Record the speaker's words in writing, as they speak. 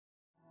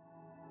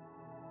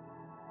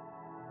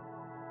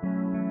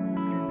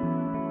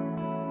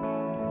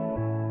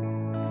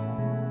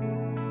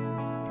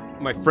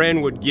my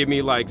friend would give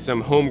me like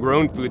some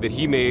homegrown food that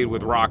he made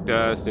with rock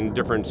dust and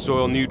different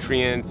soil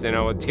nutrients, and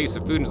I would taste the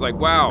food and it's like,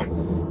 wow,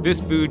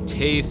 this food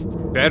tastes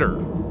better.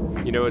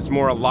 You know, it's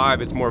more alive,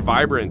 it's more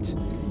vibrant.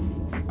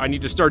 I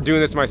need to start doing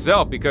this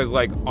myself because,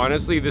 like,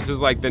 honestly, this is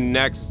like the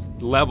next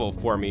level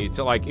for me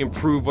to like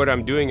improve what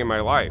I'm doing in my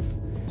life.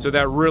 So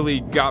that really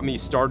got me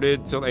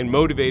started and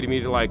motivated me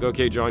to like,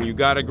 okay, John, you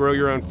got to grow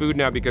your own food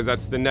now because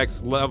that's the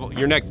next level,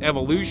 your next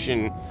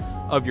evolution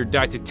of your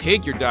diet, to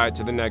take your diet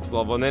to the next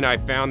level. And then I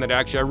found that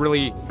actually I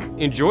really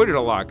enjoyed it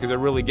a lot because it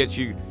really gets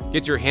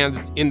your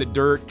hands in the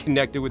dirt,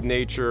 connected with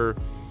nature,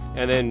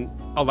 and then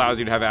allows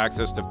you to have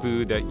access to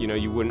food that, you know,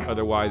 you wouldn't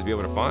otherwise be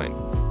able to find.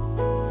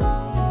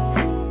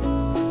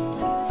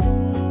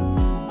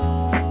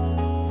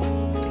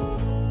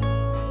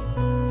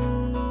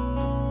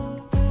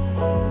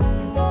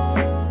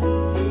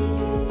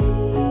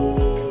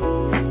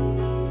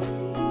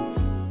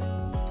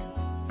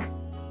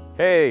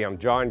 Hey, I'm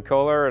John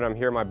Kohler and I'm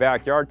here in my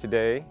backyard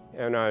today,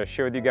 and I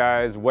share with you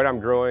guys what I'm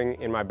growing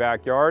in my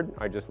backyard.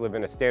 I just live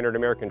in a standard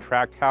American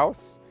tract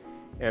house,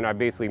 and I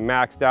basically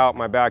maxed out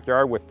my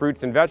backyard with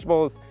fruits and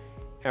vegetables,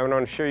 and I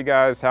want to show you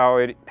guys how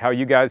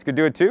you guys could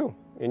do it too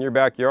in your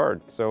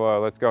backyard. So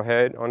let's go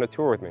ahead on a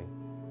tour with me.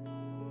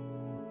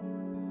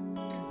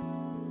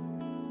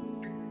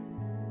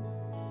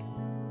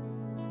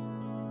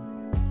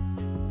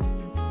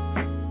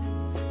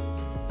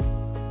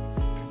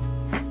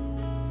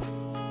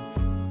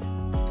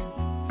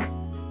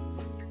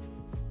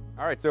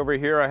 All right, so over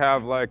here I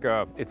have like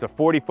it's a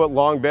 40-foot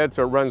long bed,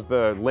 so it runs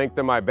the length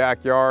of my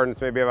backyard, and it's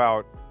maybe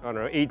about, I don't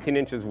know, 18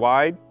 inches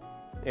wide.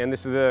 And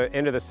this is the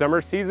end of the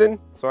summer season,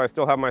 so I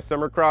still have my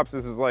summer crops.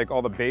 This is like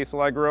all the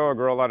basil I grow. I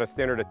grow a lot of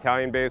standard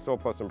Italian basil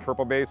plus some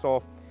purple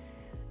basil.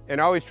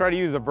 And I always try to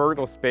use a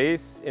vertical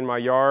space in my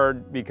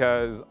yard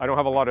because I don't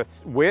have a lot of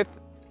width,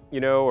 you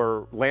know,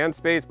 or land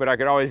space, but I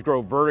could always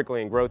grow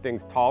vertically and grow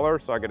things taller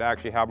so I could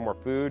actually have more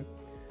food.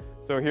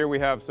 So here we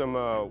have some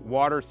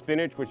water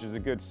spinach, which is a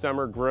good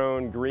summer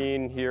grown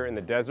green here in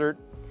the desert.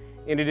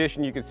 In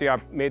addition, you can see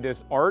I've made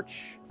this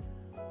arch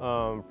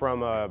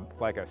from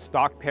like a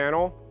stock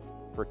panel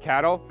for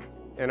cattle,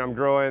 and I'm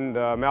growing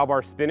the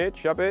Malabar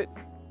spinach up it.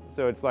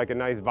 So it's like a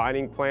nice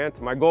vining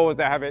plant. My goal was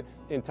to have it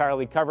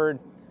entirely covered,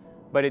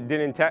 but it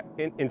didn't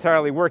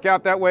entirely work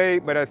out that way,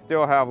 but I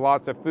still have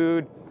lots of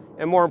food.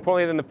 And more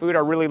importantly than the food, I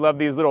really love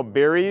these little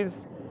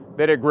berries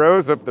that it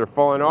grows, if they're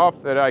falling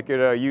off, that I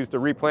could use to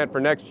replant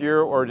for next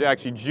year, or to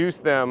actually juice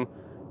them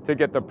to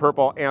get the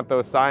purple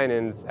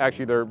anthocyanins.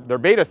 Actually, they're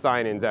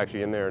beta-cyanins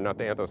actually in there, not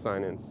the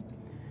anthocyanins.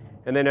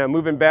 And then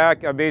moving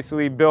back, I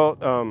basically built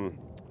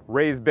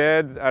raised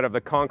beds out of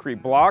the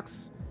concrete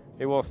blocks.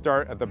 It will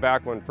start at the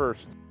back one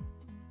first.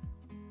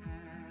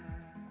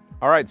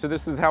 All right, so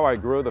this is how I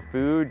grow the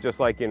food, just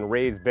like in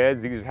raised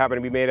beds. These happen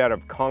to be made out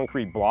of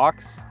concrete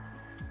blocks.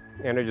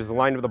 And I just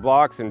lined up the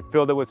blocks and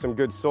filled it with some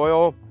good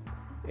soil.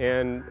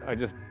 And I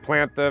just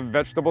plant the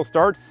vegetable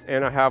starts,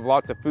 and I have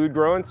lots of food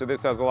growing. So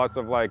this has lots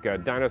of like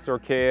dinosaur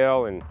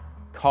kale and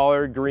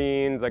collard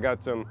greens. I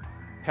got some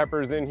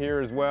peppers in here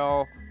as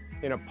well.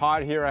 In a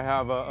pot here I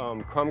have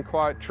a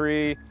kumquat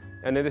tree,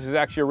 and then this is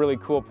actually a really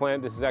cool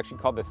plant. This is actually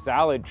called the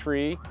salad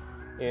tree.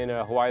 In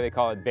Hawaii they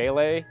call it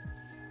bele,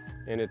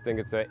 and I think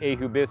it's a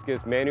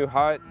Ahubiscus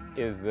manuhat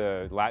is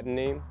the Latin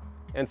name.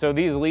 And so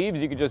these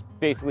leaves you could just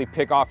basically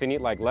pick off and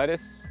eat like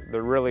lettuce.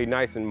 They're really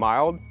nice and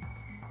mild.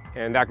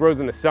 And that grows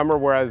in the summer,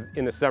 whereas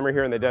in the summer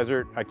here in the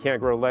desert, I can't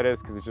grow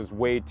lettuce because it's just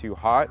way too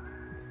hot.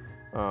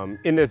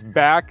 In this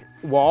back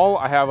wall,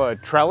 I have a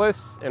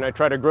trellis, and I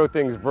try to grow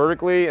things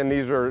vertically, and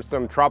these are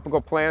some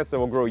tropical plants that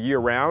will grow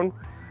year-round.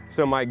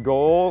 So my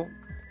goal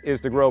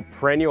is to grow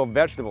perennial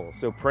vegetables.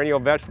 So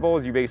perennial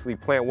vegetables, you basically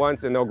plant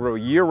once and they'll grow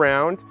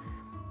year-round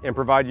and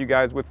provide you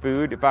guys with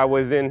food. If I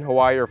was in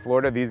Hawaii or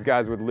Florida, these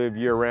guys would live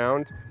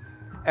year-round.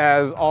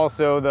 As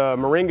also the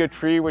moringa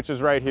tree, which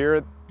is right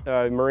here.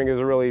 Moringa is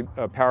a really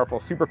powerful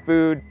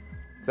superfood.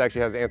 It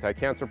actually has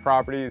anti-cancer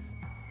properties,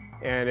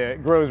 and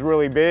it grows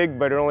really big,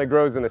 but it only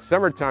grows in the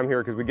summertime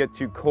here because we get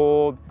too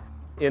cold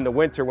in the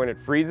winter when it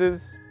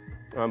freezes.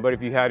 But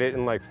if you had it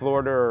in like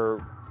Florida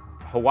or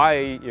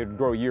Hawaii, it'd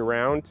grow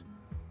year-round.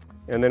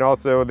 And then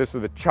also this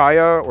is the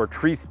chaya or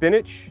tree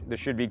spinach. This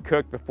should be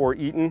cooked before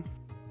eaten.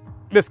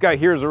 This guy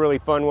here is a really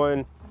fun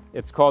one.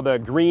 It's called a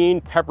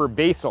green pepper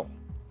basil.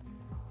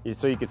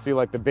 So you can see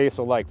like the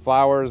basil-like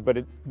flowers,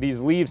 but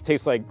these leaves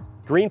taste like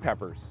green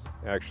peppers,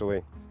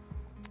 actually.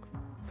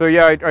 So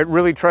yeah, I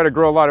really try to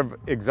grow a lot of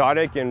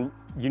exotic and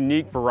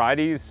unique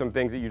varieties, some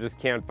things that you just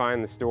can't find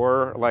in the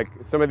store. Like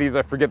some of these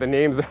I forget the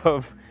names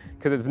of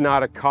because it's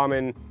not a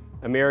common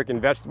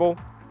American vegetable.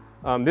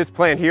 This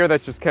plant here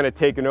that's just kind of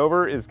taken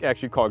over is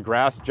actually called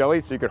grass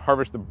jelly. So you could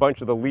harvest a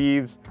bunch of the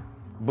leaves,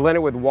 blend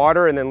it with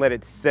water, and then let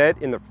it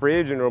set in the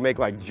fridge, and it'll make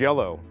like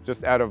Jell-O,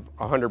 just out of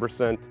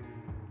 100%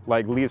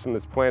 like leaves from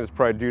this plant. Is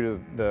probably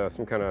due to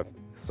some kind of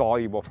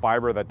soluble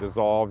fiber that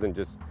dissolves and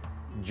just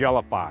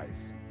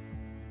jellifies.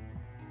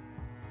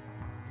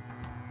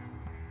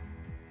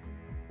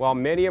 While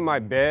many of my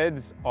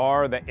beds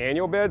are the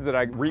annual beds that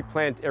I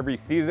replant every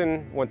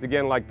season, once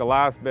again, like the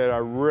last bed, I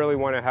really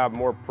want to have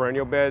more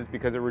perennial beds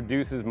because it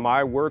reduces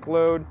my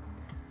workload.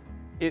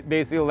 It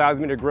basically allows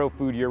me to grow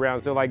food year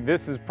round. So like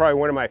this is probably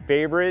one of my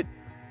favorite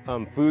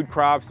food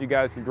crops you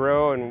guys can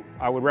grow, and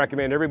I would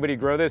recommend everybody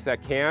grow this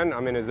that can.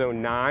 I'm in a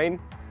zone 9,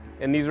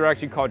 and these are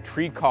actually called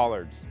tree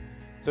collards.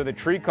 So the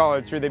tree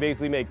collards here, they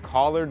basically make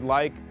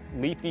collard-like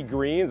leafy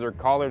greens or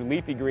collard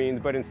leafy greens,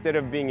 but instead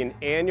of being an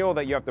annual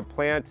that you have to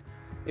plant,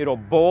 it'll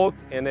bolt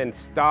and then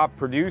stop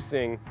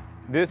producing.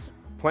 This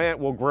plant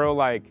will grow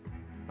like,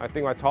 I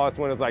think my tallest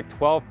one is like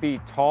 12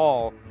 feet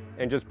tall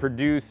and just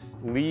produce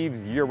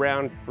leaves year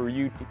round for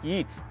you to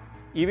eat.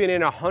 Even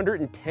in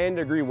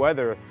 110-degree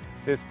weather,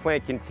 this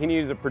plant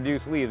continues to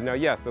produce leaves. Now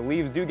yes, the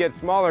leaves do get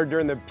smaller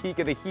during the peak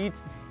of the heat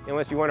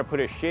unless you want to put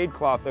a shade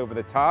cloth over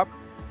the top.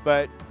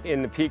 But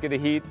in the peak of the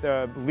heat,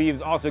 the leaves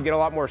also get a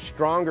lot more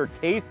stronger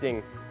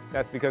tasting.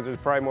 That's because there's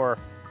probably more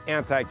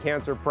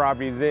anti-cancer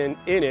properties in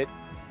it,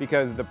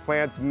 because the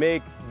plants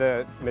make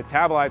the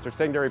metabolites or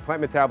secondary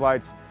plant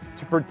metabolites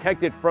to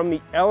protect it from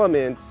the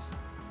elements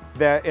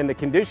that and the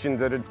conditions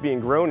that it's being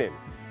grown in.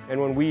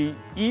 And when we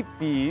eat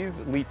these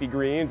leafy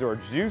greens or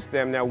juice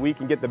them, now we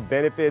can get the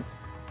benefits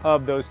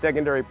of those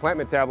secondary plant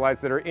metabolites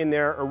that are in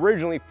there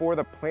originally for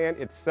the plant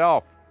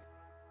itself.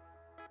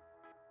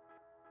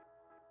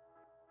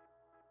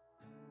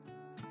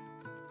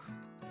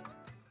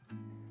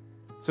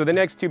 So the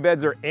next 2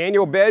 beds are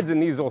annual beds, and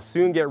these will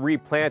soon get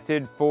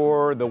replanted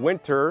for the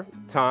winter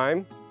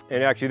time.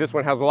 And actually this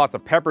one has lots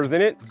of peppers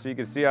in it. So you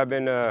can see I've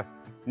been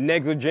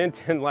negligent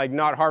and like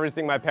not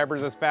harvesting my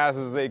peppers as fast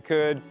as they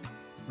could.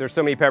 There's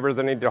so many peppers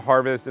I need to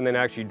harvest and then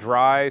actually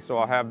dry. So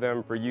I'll have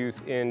them for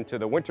use into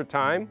the winter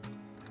time.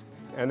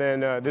 And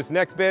then this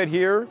next bed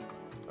here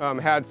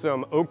had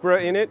some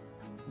okra in it.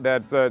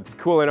 That's it's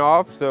cooling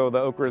off, so the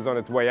okra is on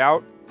its way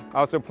out. I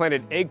also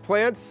planted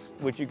eggplants,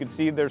 which you can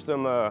see there's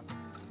some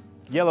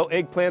yellow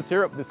eggplants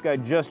here. This guy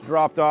just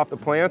dropped off the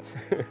plant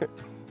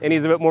and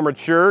he's a bit more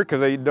mature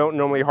because I don't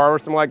normally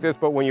harvest them like this,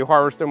 but when you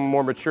harvest them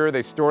more mature,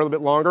 they store a little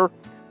bit longer.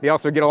 They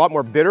also get a lot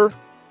more bitter,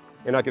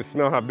 and I can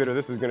smell how bitter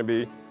this is going to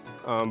be.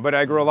 But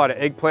I grow a lot of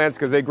eggplants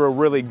because they grow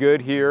really good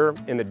here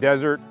in the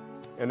desert,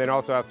 and then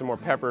also have some more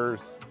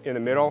peppers in the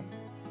middle.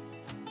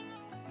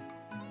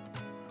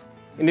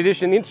 In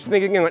addition, the interesting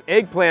thing on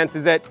eggplants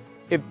is that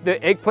if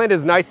the eggplant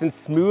is nice and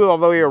smooth all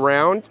the way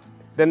around,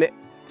 then the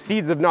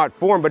seeds have not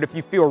formed. But if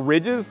you feel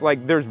ridges,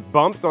 like there's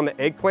bumps on the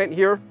eggplant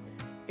here,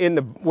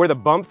 where the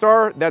bumps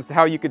are, that's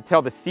how you could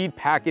tell the seed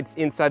packets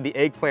inside the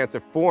eggplants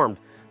have formed.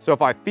 So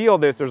if I feel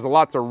this, there's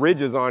lots of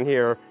ridges on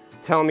here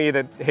telling me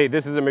that, hey,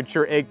 this is a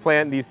mature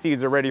eggplant, these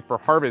seeds are ready for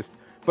harvest.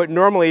 But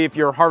normally if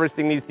you're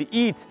harvesting these to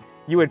eat,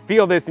 you would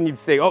feel this and you'd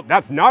say, oh,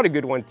 that's not a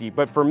good one to eat.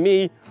 But for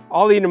me,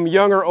 I'll eat them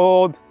young or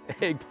old.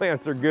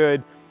 Eggplants are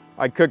good.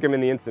 I cook them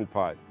in the Instant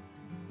Pot.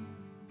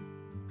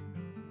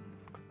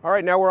 All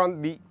right, now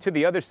we're to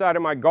the other side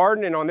of my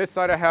garden, and on this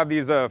side I have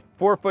these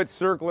 4-foot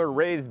circular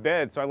raised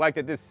beds. So I like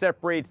that this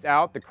separates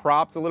out the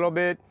crops a little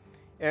bit,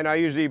 and I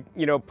usually,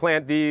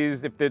 plant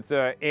these if it's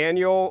an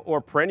annual or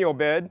perennial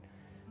bed.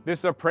 This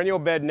is a perennial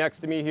bed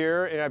next to me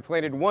here, and I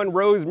planted 1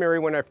 rosemary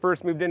when I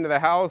first moved into the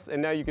house,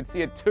 and now you can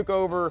see it took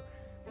over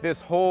this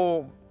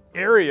whole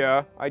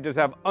area. I just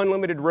have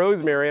unlimited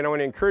rosemary, and I want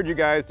to encourage you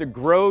guys to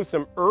grow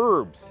some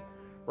herbs,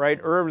 right?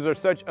 Herbs are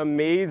such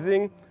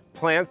amazing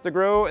plants to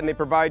grow, and they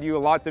provide you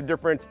lots of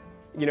different,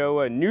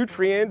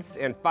 nutrients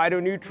and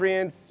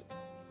phytonutrients,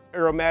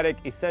 aromatic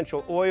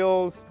essential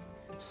oils.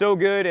 So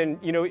good. And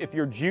if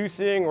you're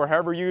juicing or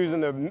however you're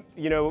using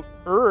the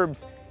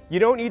herbs, you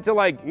don't need to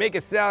like make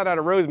a salad out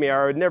of rosemary.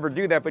 I would never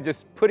do that, but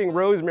just putting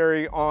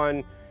rosemary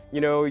on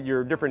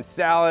your different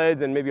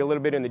salads and maybe a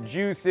little bit in the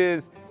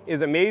juices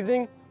is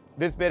amazing.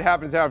 This bed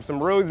happens to have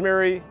some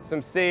rosemary,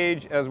 some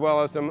sage, as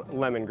well as some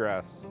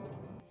lemongrass.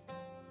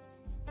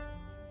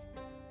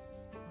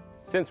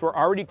 Since we're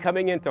already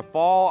coming into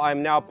fall,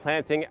 I'm now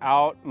planting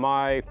out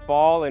my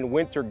fall and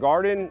winter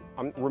garden.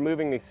 I'm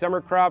removing the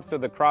summer crops, so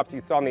the crops you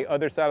saw on the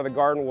other side of the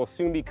garden will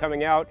soon be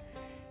coming out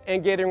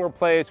and getting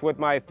replaced with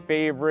my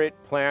favorite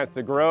plants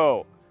to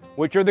grow,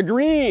 which are the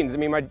greens. I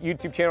mean, my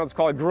YouTube channel is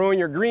called Growing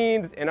Your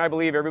Greens, and I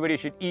believe everybody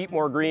should eat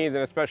more greens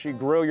and especially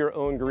grow your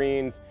own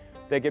greens.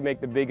 They can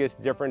make the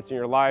biggest difference in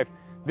your life.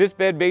 This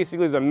bed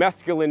basically is a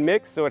mescaline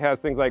mix, so it has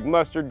things like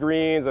mustard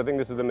greens. I think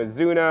this is the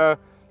Mizuna,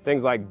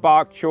 things like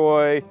bok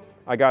choy.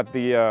 I got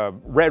the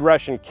red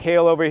Russian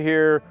kale over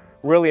here,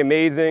 really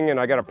amazing, and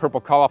I got a purple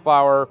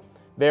cauliflower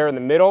there in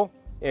the middle.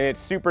 And it's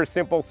super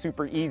simple,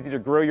 super easy to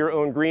grow your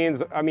own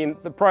greens. I mean,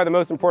 probably the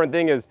most important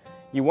thing is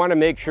you want to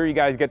make sure you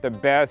guys get the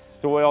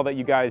best soil that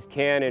you guys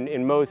can, and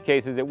in most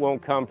cases it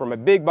won't come from a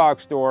big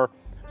box store.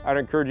 I'd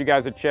encourage you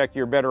guys to check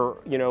your better,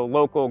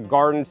 local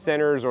garden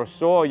centers or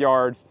soil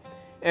yards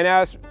and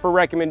ask for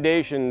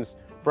recommendations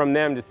from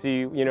them to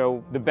see,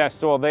 the best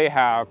soil they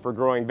have for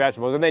growing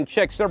vegetables. And then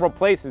check several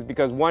places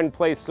because one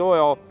place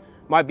soil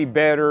might be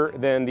better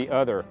than the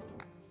other.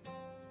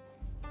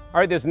 All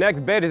right, this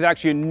next bed is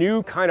actually a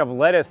new kind of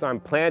lettuce I'm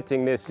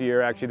planting this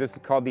year. Actually, this is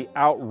called the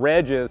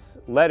outrageous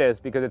lettuce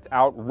because it's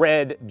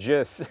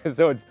outrageous.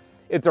 So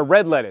it's a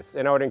red lettuce,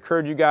 and I would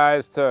encourage you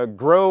guys to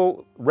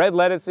grow red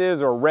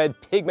lettuces or red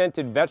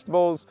pigmented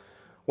vegetables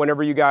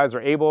whenever you guys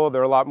are able.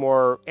 They're a lot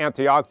more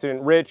antioxidant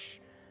rich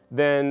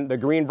than the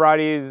green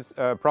varieties,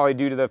 probably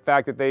due to the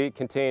fact that they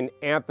contain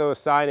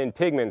anthocyanin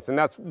pigments. And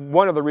that's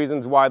one of the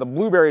reasons why the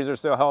blueberries are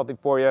so healthy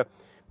for you,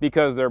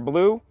 because they're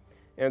blue.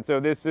 And so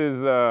this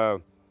is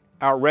the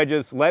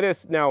outrageous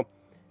lettuce. Now,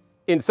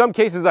 in some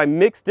cases I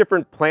mix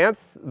different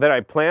plants that I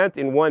plant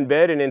in one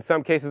bed, and in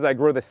some cases I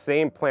grow the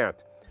same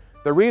plant.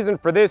 The reason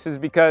for this is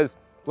because,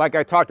 like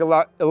I talked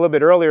a little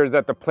bit earlier, is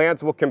that the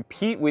plants will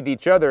compete with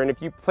each other. And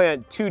if you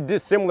plant two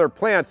dissimilar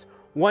plants,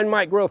 one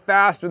might grow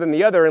faster than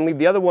the other and leave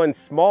the other one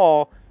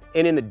small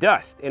and in the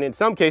dust. And in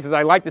some cases,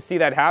 I like to see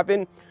that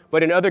happen.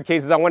 But in other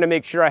cases, I want to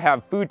make sure I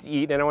have food to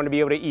eat, and I want to be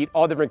able to eat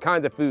all different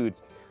kinds of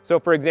foods. So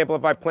for example,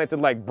 if I planted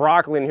like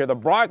broccoli in here, the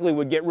broccoli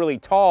would get really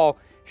tall,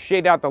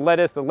 shade out the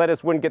lettuce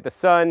wouldn't get the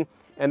sun,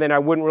 and then I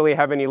wouldn't really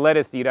have any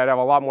lettuce to eat. I'd have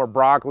a lot more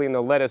broccoli, and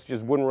the lettuce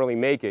just wouldn't really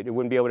make it. It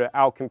wouldn't be able to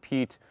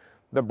outcompete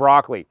the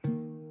broccoli.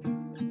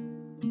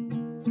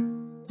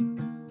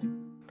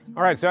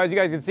 All right, so as you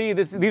guys can see,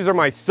 these are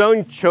my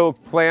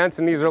sunchoke plants,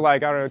 and these are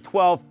like, I don't know,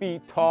 12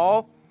 feet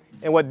tall.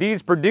 And what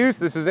these produce,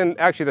 this is in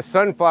actually the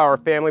sunflower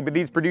family, but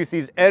these produce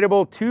these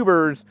edible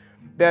tubers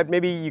that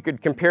maybe you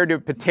could compare to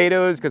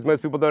potatoes, because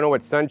most people don't know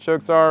what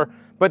sunchokes are,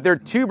 but they're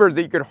tubers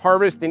that you could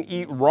harvest and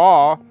eat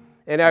raw.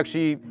 And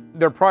actually,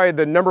 they're probably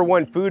the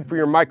 #1 food for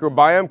your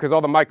microbiome, because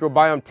all the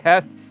microbiome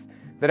tests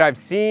that I've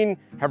seen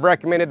have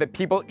recommended that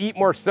people eat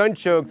more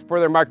sunchokes for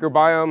their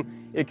microbiome.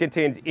 It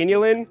contains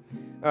inulin.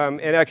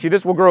 And actually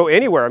this will grow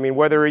anywhere. I mean,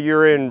 whether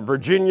you're in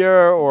Virginia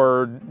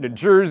or New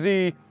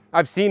Jersey,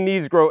 I've seen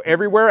these grow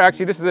everywhere.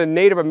 Actually, this is a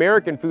Native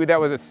American food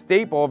that was a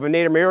staple of the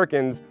Native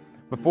Americans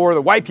before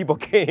the white people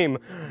came,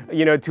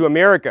 to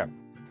America.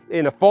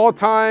 In the fall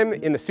time,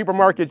 in the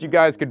supermarkets, you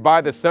guys could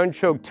buy the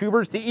sunchoke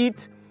tubers to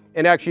eat.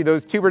 And actually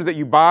those tubers that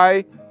you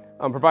buy,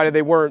 provided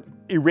they weren't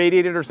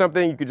irradiated or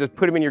something, you could just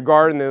put them in your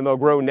garden and they'll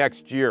grow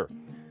next year.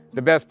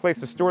 The best place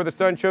to store the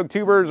sunchoke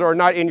tubers are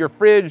not in your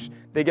fridge.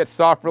 They get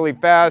soft really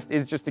fast.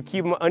 Is just to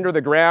keep them under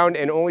the ground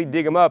and only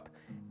dig them up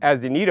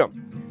as you need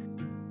them.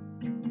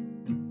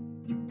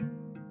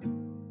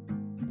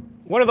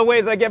 One of the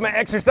ways I get my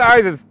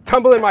exercise is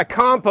tumbling my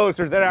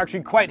composters that are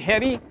actually quite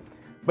heavy,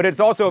 but it's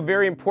also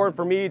very important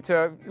for me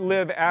to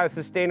live as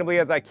sustainably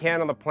as I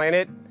can on the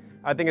planet.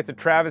 I think it's a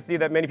travesty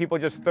that many people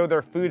just throw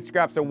their food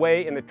scraps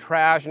away in the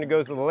trash and it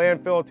goes to the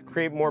landfill to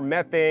create more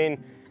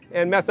methane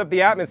and mess up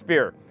the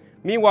atmosphere.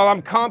 Meanwhile,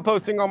 I'm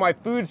composting all my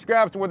food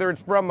scraps, whether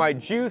it's from my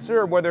juicer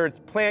or whether it's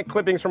plant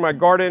clippings from my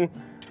garden.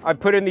 I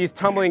put in these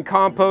tumbling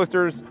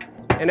composters,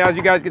 and as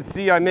you guys can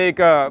see, I make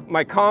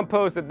my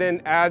compost that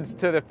then adds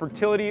to the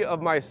fertility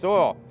of my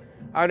soil.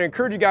 I'd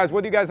encourage you guys,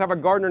 whether you guys have a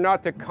garden or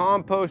not, to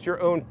compost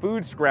your own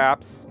food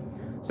scraps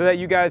so that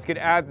you guys could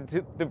add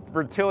to the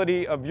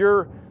fertility of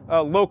your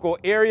local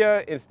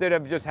area instead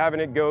of just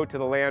having it go to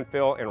the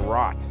landfill and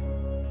rot.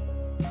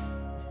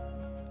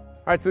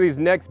 All right, so these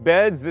next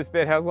beds, this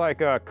bed has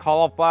like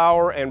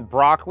cauliflower and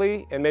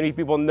broccoli, and many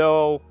people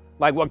know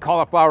like what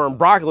cauliflower and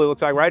broccoli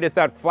looks like, right? It's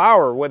that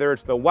flower, whether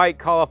it's the white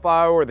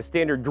cauliflower or the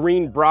standard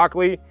green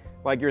broccoli.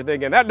 Like you're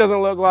thinking, that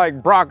doesn't look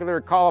like broccoli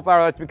or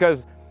cauliflower. That's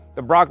because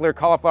the broccoli or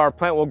cauliflower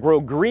plant will grow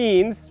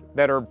greens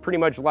that are pretty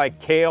much like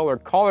kale or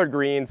collard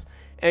greens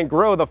and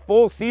grow the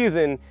full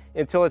season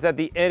until it's at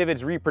the end of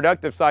its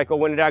reproductive cycle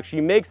when it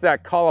actually makes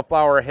that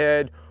cauliflower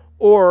head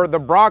or the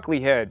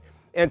broccoli head.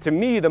 And to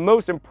me, the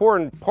most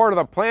important part of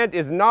the plant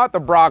is not the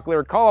broccoli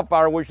or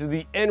cauliflower, which is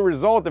the end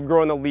result of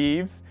growing the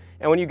leaves.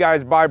 And when you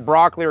guys buy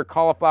broccoli or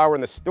cauliflower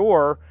in the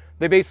store,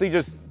 they basically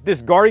just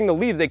discarding the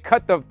leaves. They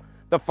cut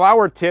the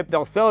flower tip,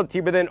 they'll sell it to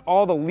you, but then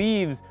all the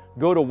leaves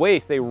go to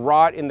waste. They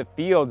rot in the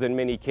fields in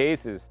many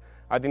cases.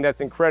 I think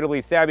that's incredibly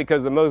sad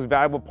because the most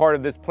valuable part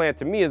of this plant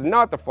to me is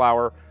not the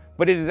flower,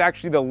 but it is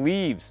actually the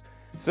leaves.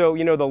 So,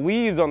 the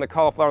leaves on the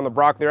cauliflower and the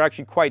broccoli are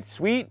actually quite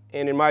sweet.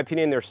 And in my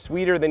opinion, they're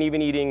sweeter than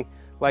even eating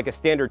like a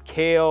standard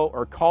kale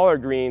or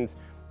collard greens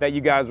that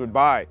you guys would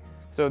buy.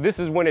 So this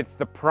is when it's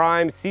the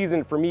prime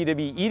season for me to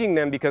be eating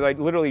them because I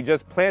literally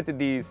just planted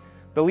these.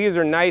 The leaves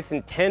are nice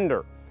and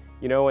tender,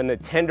 and the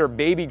tender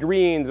baby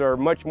greens are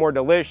much more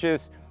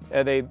delicious.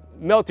 They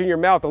melt in your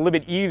mouth a little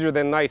bit easier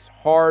than nice,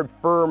 hard,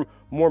 firm,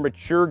 more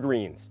mature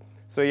greens.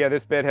 So yeah,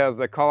 this bed has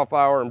the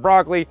cauliflower and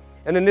broccoli,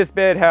 and then this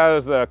bed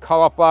has the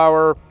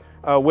cauliflower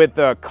with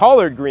the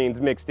collard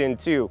greens mixed in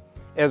too,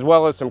 as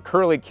well as some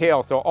curly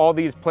kale. So all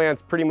these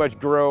plants pretty much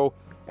grow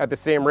at the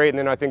same rate. And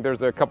then I think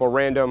there's a couple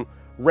random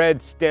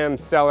red stem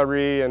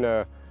celery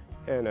and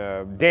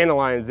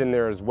dandelions in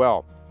there as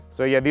well.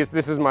 So yeah,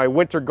 this is my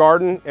winter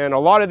garden. And a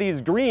lot of these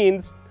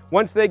greens,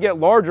 once they get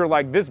larger,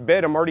 like this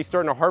bed I'm already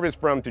starting to harvest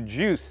from to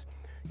juice.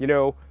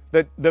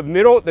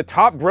 The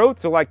top growth,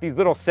 so like these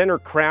little center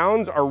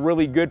crowns are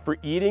really good for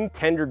eating.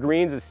 Tender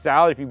greens as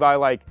salad if you buy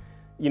like,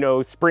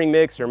 spring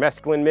mix or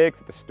mesclun mix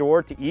at the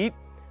store to eat.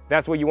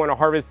 That's why you want to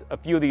harvest a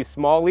few of these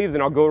small leaves,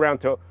 and I'll go around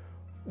to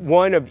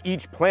one of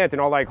each plant, and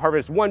I'll like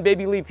harvest one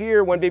baby leaf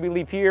here, one baby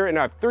leaf here, and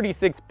I have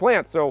 36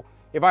 plants. So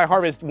if I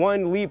harvest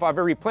one leaf off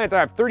every plant, I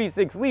have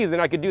 36 leaves,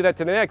 and I could do that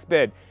to the next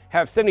bed.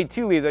 Have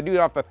 72 leaves, I do it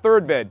off the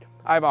third bed.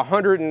 I have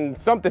 100 and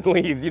something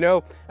leaves, you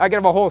know? I can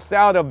have a whole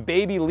salad of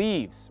baby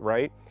leaves,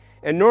 right?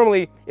 And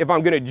normally, if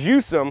I'm gonna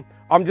juice them,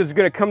 I'm just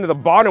gonna come to the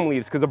bottom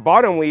leaves, because the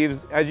bottom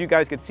leaves, as you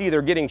guys can see,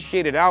 they're getting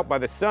shaded out by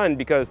the sun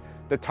because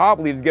the top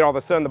leaves get all the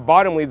sun. The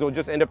bottom leaves will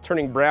just end up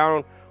turning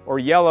brown or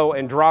yellow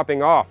and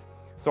dropping off.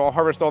 So I'll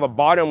harvest all the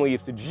bottom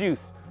leaves to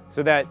juice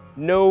so that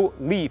no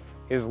leaf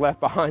is left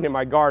behind in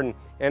my garden,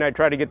 and I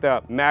try to get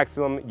the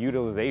maximum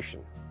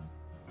utilization.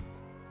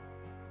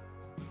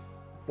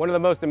 One of the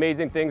most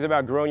amazing things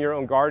about growing your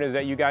own garden is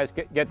that you guys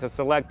get to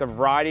select the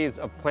varieties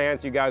of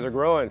plants you guys are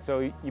growing. So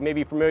you may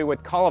be familiar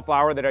with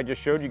cauliflower that I just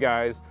showed you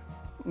guys.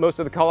 Most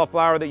of the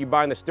cauliflower that you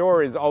buy in the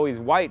store is always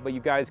white, but you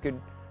guys could,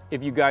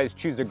 if you guys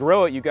choose to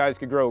grow it, you guys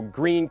could grow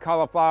green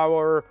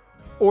cauliflower,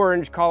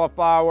 orange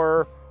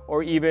cauliflower,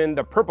 or even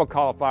the purple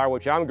cauliflower,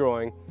 which I'm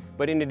growing.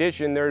 But in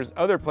addition, there's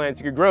other plants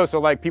you could grow. So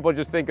like people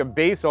just think of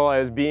basil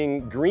as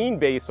being green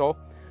basil,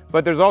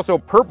 but there's also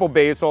purple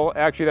basil,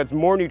 actually that's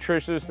more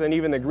nutritious than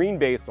even the green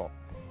basil.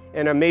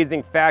 An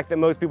amazing fact that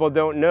most people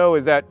don't know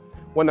is that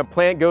when the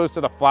plant goes to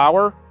the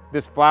flower,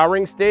 this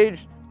flowering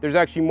stage, there's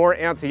actually more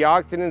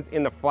antioxidants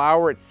in the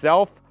flower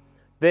itself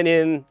than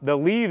in the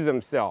leaves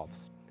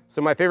themselves.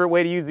 So my favorite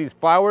way to use these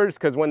flowers,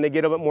 because when they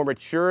get a bit more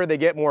mature, they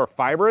get more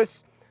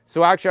fibrous.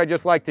 So actually I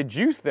just like to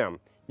juice them.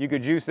 You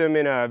could juice them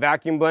in a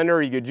vacuum blender,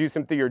 or you could juice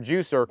them through your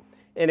juicer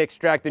and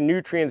extract the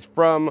nutrients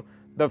from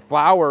the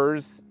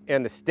flowers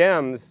and the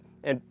stems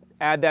and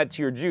add that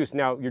to your juice.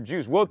 Now your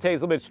juice will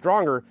taste a little bit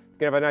stronger. It's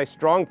gonna have a nice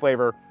strong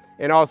flavor,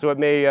 and also it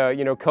may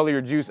you know, color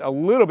your juice a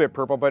little bit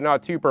purple, but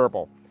not too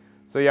purple.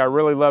 So yeah, I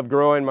really love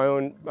growing my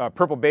own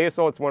purple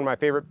basil. It's one of my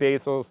favorite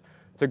basils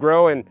to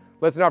grow. And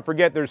let's not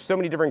forget, there's so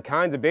many different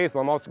kinds of basil.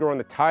 I'm also growing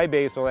the Thai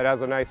basil that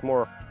has a nice,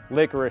 more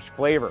licorice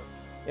flavor.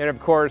 And of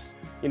course,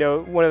 you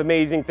know, one of the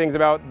amazing things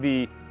about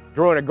the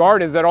growing a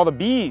garden is that all the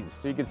bees.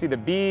 So you can see the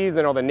bees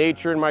and all the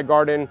nature in my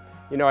garden.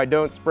 You know, I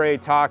don't spray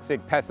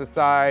toxic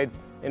pesticides.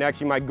 And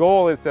actually my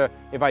goal is to,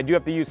 if I do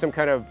have to use some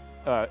kind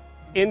of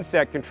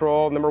insect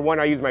control, number one,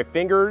 I use my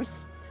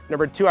fingers.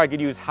 Number two, I could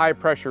use high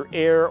pressure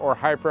air or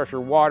high pressure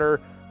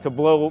water to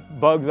blow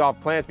bugs off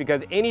plants,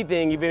 because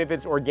anything, even if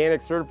it's organic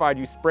certified,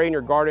 you spray in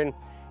your garden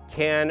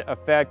can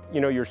affect,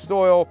 you know, your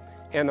soil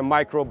and the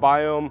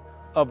microbiome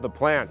of the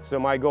plant. So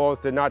my goal is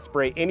to not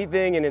spray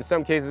anything. And in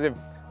some cases, if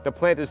the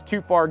plant is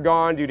too far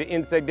gone due to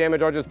insect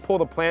damage, I'll just pull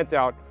the plant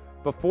out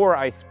before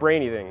I spray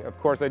anything. Of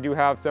course, I do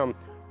have some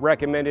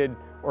recommended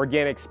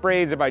organic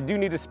sprays if I do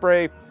need to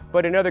spray,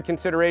 but another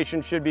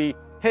consideration should be,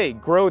 hey,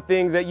 grow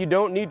things that you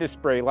don't need to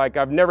spray. Like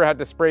I've never had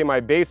to spray my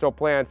basil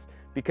plants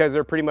because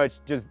they're pretty much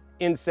just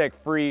insect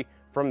free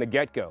from the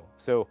get-go.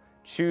 So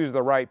choose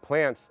the right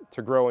plants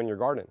to grow in your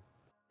garden.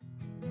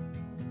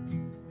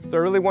 So I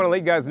really want to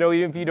let you guys know,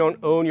 even if you don't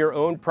own your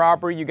own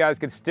property, you guys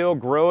could still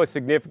grow a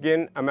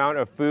significant amount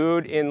of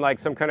food in like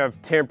some kind of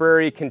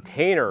temporary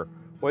container,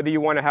 whether you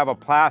want to have a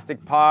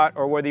plastic pot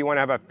or whether you want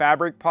to have a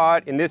fabric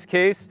pot. In this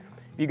case,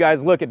 if you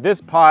guys look at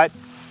this pot,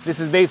 this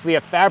is basically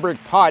a fabric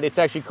pot. It's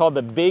actually called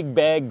the big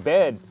bag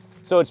bed.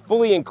 So it's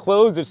fully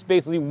enclosed. It's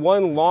basically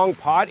one long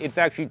pot. It's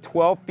actually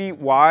 12 feet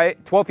wide,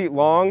 12 feet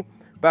long,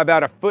 by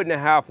about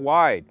 1.5 feet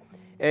wide.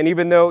 And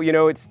even though, you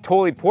know, it's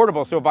totally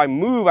portable, so if I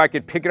move, I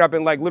could pick it up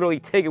and like literally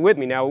take it with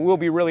me. Now it will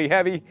be really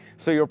heavy,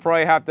 so you'll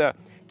probably have to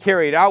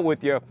carry it out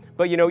with you.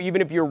 But you know,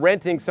 even if you're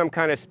renting some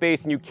kind of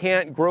space and you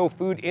can't grow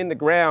food in the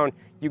ground,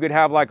 you could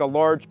have like a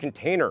large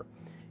container.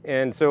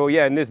 And so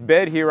yeah, in this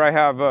bed here, I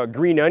have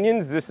green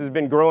onions. This has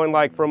been growing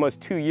like for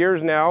almost 2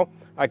 years now.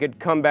 I could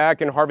come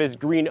back and harvest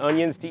green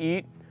onions to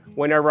eat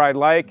whenever I'd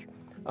like.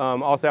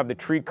 Also have the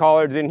tree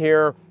collards in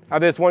here. I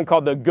have this one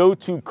called the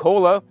Go-To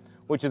Kohler,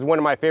 which is one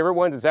of my favorite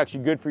ones. It's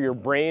actually good for your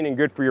brain and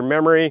good for your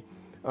memory.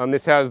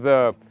 This has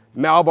the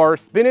Malabar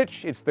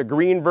spinach. It's the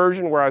green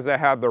version, whereas I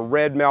have the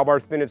red Malabar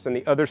spinach on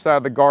the other side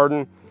of the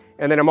garden.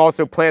 And then I'm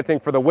also planting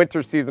for the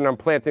winter season, I'm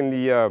planting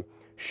the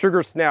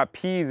sugar snap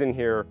peas in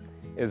here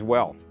as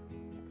well.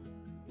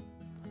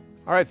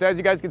 All right, so as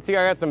you guys can see,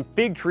 I got some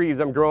fig trees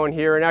I'm growing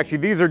here, and actually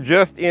these are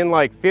just in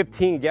like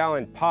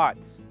 15-gallon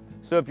pots.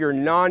 So if you're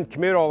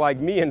non-committal like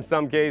me in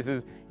some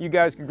cases, you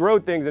guys could grow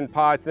things in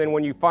pots. Then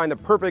when you find the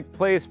perfect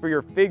place for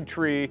your fig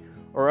tree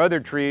or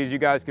other trees, you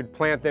guys could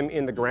plant them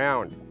in the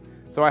ground.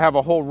 So I have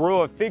a whole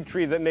row of fig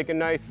trees that make a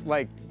nice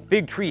like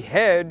fig tree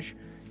hedge,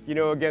 you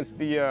know, against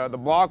the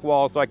block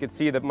wall, so I could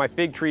see that my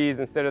fig trees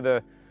instead of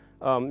the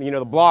you know,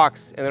 the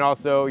blocks. And then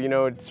also, you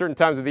know, at certain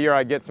times of the year,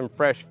 I get some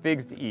fresh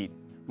figs to eat.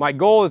 My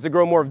goal is to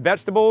grow more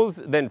vegetables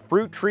than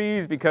fruit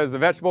trees, because the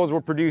vegetables will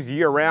produce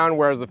year-round,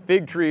 whereas the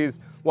fig trees,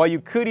 while you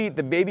could eat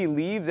the baby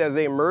leaves as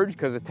they emerge,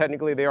 because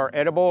technically they are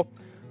edible,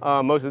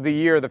 most of the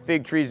year the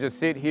fig trees just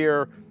sit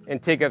here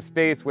and take up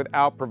space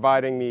without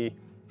providing me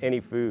any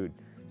food.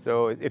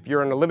 So if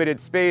you're in a limited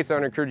space, I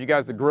would encourage you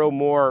guys to grow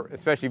more,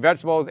 especially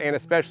vegetables and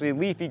especially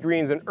leafy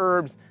greens and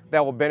herbs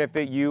that will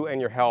benefit you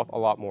and your health a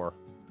lot more.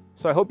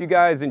 So I hope you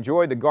guys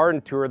enjoyed the garden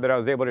tour that I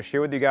was able to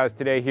share with you guys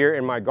today here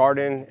in my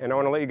garden. And I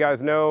want to let you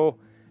guys know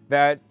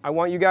that I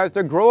want you guys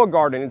to grow a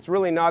garden. It's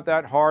really not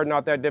that hard,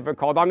 not that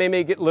difficult. I may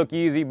make it look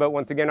easy, but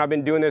once again, I've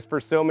been doing this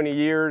for so many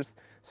years.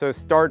 So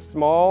start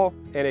small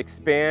and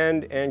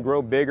expand and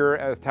grow bigger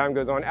as time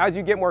goes on, as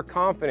you get more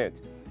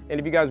confident. And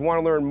if you guys want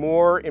to learn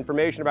more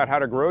information about how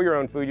to grow your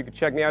own food, you can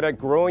check me out at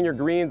Growing Your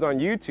Greens on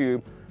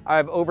YouTube. I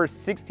have over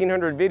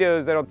 1,600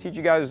 videos that'll teach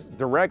you guys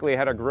directly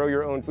how to grow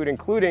your own food,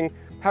 including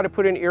how to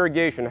put in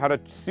irrigation, how to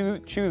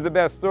choose the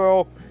best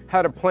soil,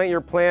 how to plant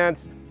your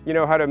plants,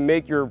 how to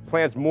make your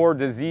plants more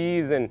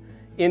disease and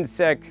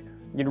insect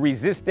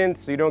resistant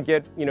so you don't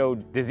get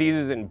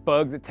diseases and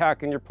bugs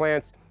attacking your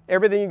plants.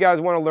 Everything you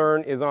guys want to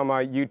learn is on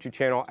my YouTube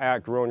channel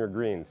at Growing Your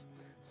Greens.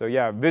 So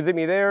yeah, visit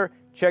me there,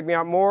 check me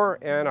out more,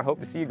 and I hope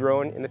to see you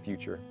growing in the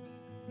future.